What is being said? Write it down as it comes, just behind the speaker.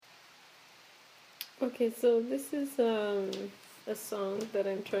Okay, so this is a song that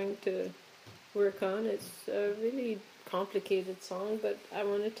I'm trying to work on. It's a really complicated song, but I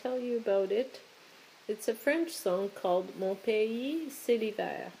want to tell you about it. It's a French song called Mon Pays, c'est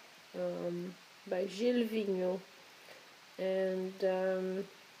l'hiver, by Gilles Vigneault. And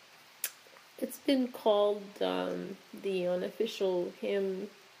it's been called the unofficial hymn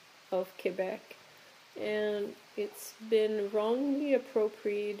of Quebec. And it's been wrongly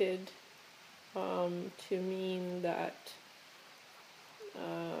appropriated to mean that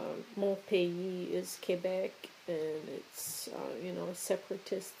Mon Pays is Quebec, and it's a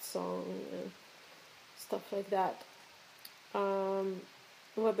separatist song and stuff like that.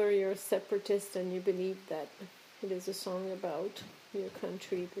 Whether you're a separatist and you believe that it is a song about your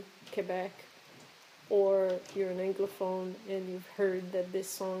country, Quebec, or you're an Anglophone and you've heard that this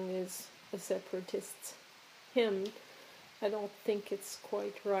song is a separatist hymn, I don't think it's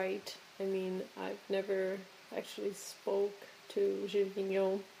quite right. I mean, I've never actually spoke to Gilles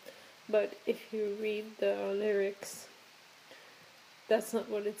Vigneault, but if you read the lyrics, that's not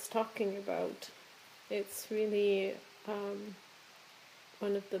what it's talking about. It's really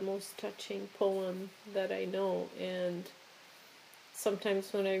one of the most touching poems that I know, and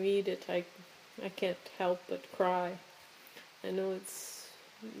sometimes when I read it, I can't help but cry. I know it's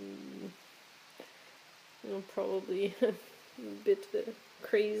probably a bit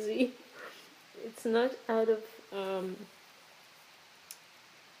crazy. It's not out of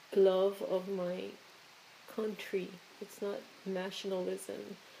love of my country. It's not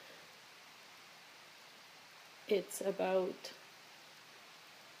nationalism. It's about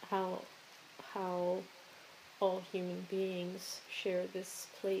how all human beings share this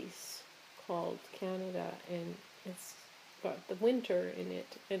place called Canada, and it's got the winter in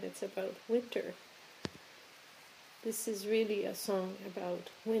it, and it's about winter. This is really a song about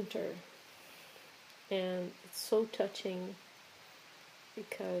winter, and it's so touching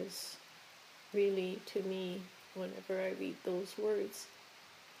because really, to me, whenever I read those words,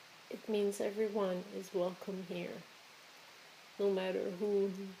 it means everyone is welcome here, no matter who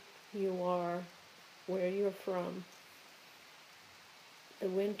you are, where you're from. The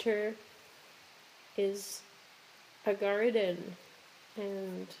winter is a garden,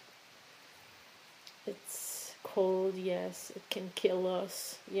 and it's cold, yes, it can kill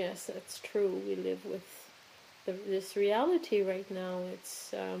us, yes, that's true. We live with this reality right now.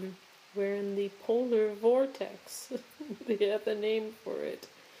 It's we're in the polar vortex. They have a name for it,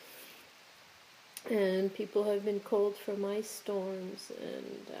 and people have been cold from ice storms,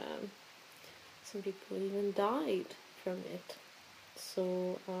 and some people even died from it.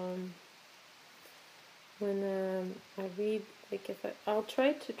 So when I read, like, I'll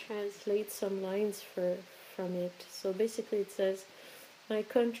try to translate some lines from it. So basically it says, my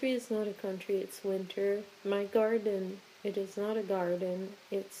country is not a country, it's winter. My garden, it is not a garden,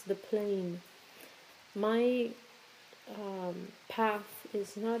 it's the plain. My path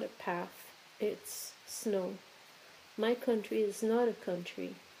is not a path, it's snow. My country is not a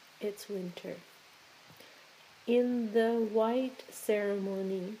country, it's winter. In the white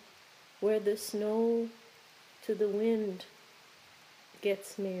ceremony, where the snow to the wind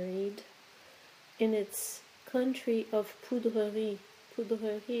gets married, in its country of poudrerie.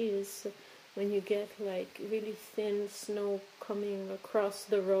 Poudrerie is when you get like really thin snow coming across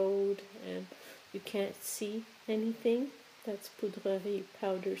the road and you can't see anything. That's poudrerie,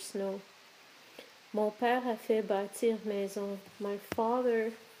 powder snow. Mon père a fait bâtir maison. My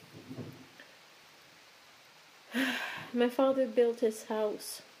father built his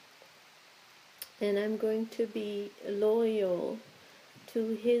house, and I'm going to be loyal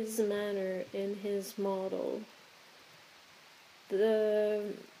to his manner and his model.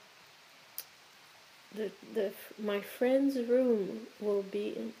 My friend's room will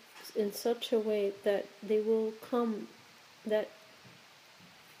be in such a way that that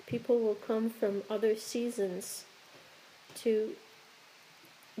people will come from other seasons to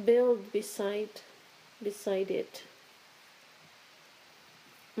build beside it.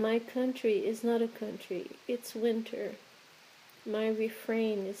 My country is not a country, it's winter. My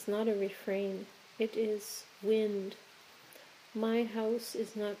refrain is not a refrain, it is wind. My house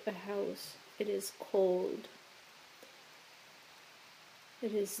is not a house, it is cold.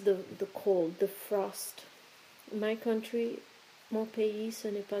 It is the cold, the frost. My country, mon pays,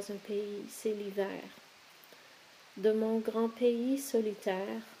 ce n'est pas un pays, c'est l'hiver. De mon grand pays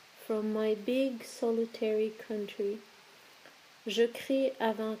solitaire, from my big solitary country, je crie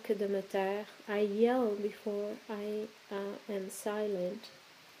avant que de me taire, I yell before I am silent.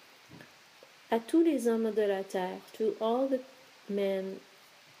 À tous les hommes de la terre, to all the men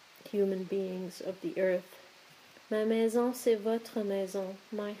human beings of the earth. Ma maison, c'est votre maison.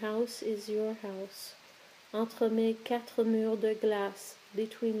 My house is your house. Entre mes quatre murs de glace,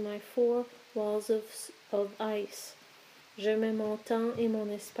 between my four walls of ice, je mets mon temps et mon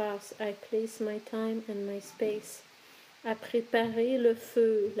espace. I place my time and my space. À préparer le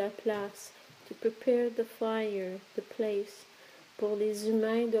feu, la place. To prepare the fire, the place. Pour les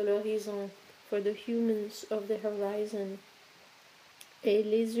humains de l'horizon. For the humans of the horizon. Et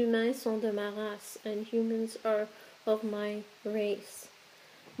les humains sont de ma race, and humans are of my race.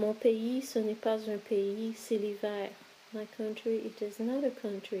 Mon pays, ce n'est pas un pays, c'est l'hiver. My country, it is not a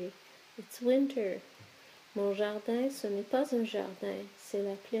country, it's winter. Mon jardin, ce n'est pas un jardin, c'est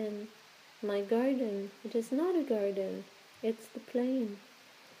la plaine. My garden, it is not a garden, it's the plain.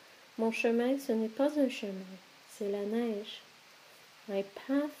 Mon chemin, ce n'est pas un chemin, c'est la neige. My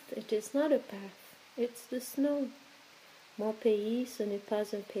path, it is not a path, it's the snow. Mon pays, ce n'est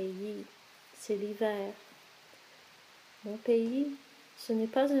pas un pays, c'est l'hiver. Mon pays, ce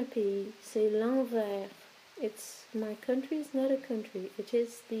n'est pas un pays, c'est l'envers. My country is not a country, it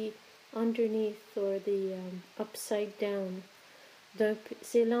is the underneath or the upside down.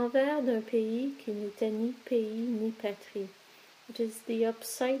 C'est l'envers d'un pays qui n'était ni pays ni patrie. It is the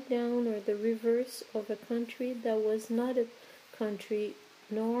upside down or the reverse of a country that was not a country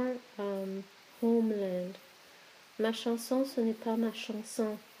nor homeland. Ma chanson, ce n'est pas ma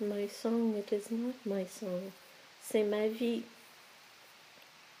chanson. My song, it is not my song. C'est ma vie.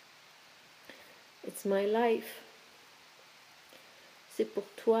 It's my life. C'est pour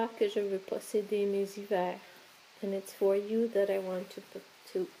toi que je veux posséder mes hivers. And it's for you that I want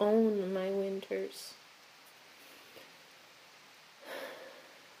to own my winters.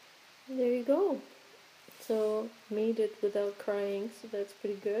 There you go. So, made it without crying, so that's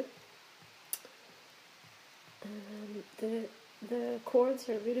pretty good. The chords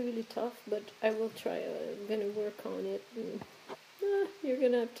are really, really tough, but I will try. I'm going to work on it. And, you're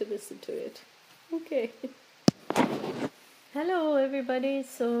going to have to listen to it. Okay. Hello, everybody.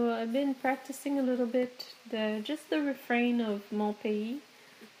 So I've been practicing a little bit just the refrain of Mon Pays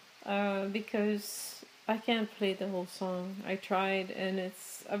because I can't play the whole song. I tried, and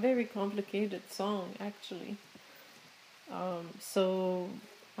it's a very complicated song, actually. So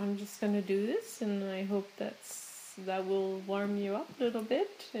I'm just going to do this, and I hope that will warm you up a little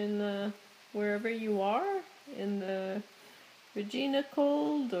bit in wherever you are, in the Regina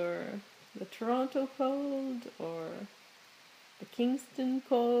cold, or the Toronto cold, or the Kingston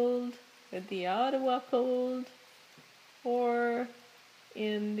cold, or the Ottawa cold, or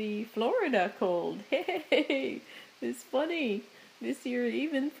in the Florida cold. Hey, it's funny. This year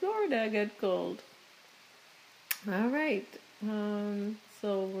even Florida got cold. Alright,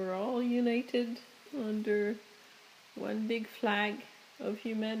 so we're all united under one big flag of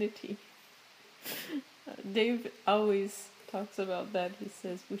humanity. Dave always talks about that. He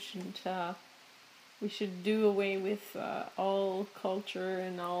says we should do away with all culture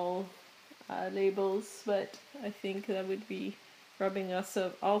and all labels, but I think that would be robbing us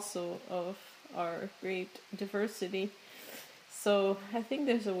also of our great diversity. So I think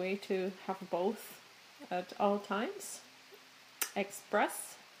there's a way to have both at all times.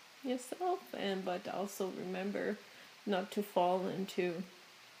 Express yourself, but also remember not to fall into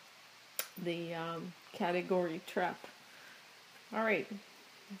the category trap. Alright,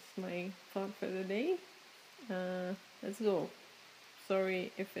 that's my thought for the day. Let's go.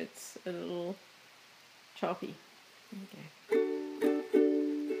 Sorry if it's a little choppy. Okay.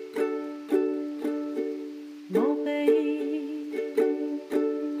 Mon pays,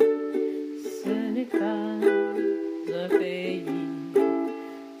 ce n'est pas un pays,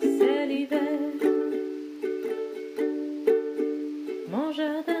 c'est l'hiver. Mon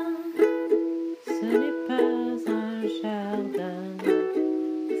jardin, ce n'est pas un jardin,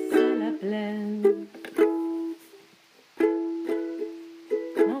 c'est la plaine.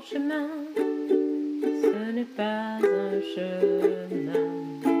 Mon chemin, ce n'est pas un chemin,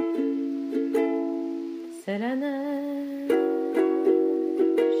 c'est la neige.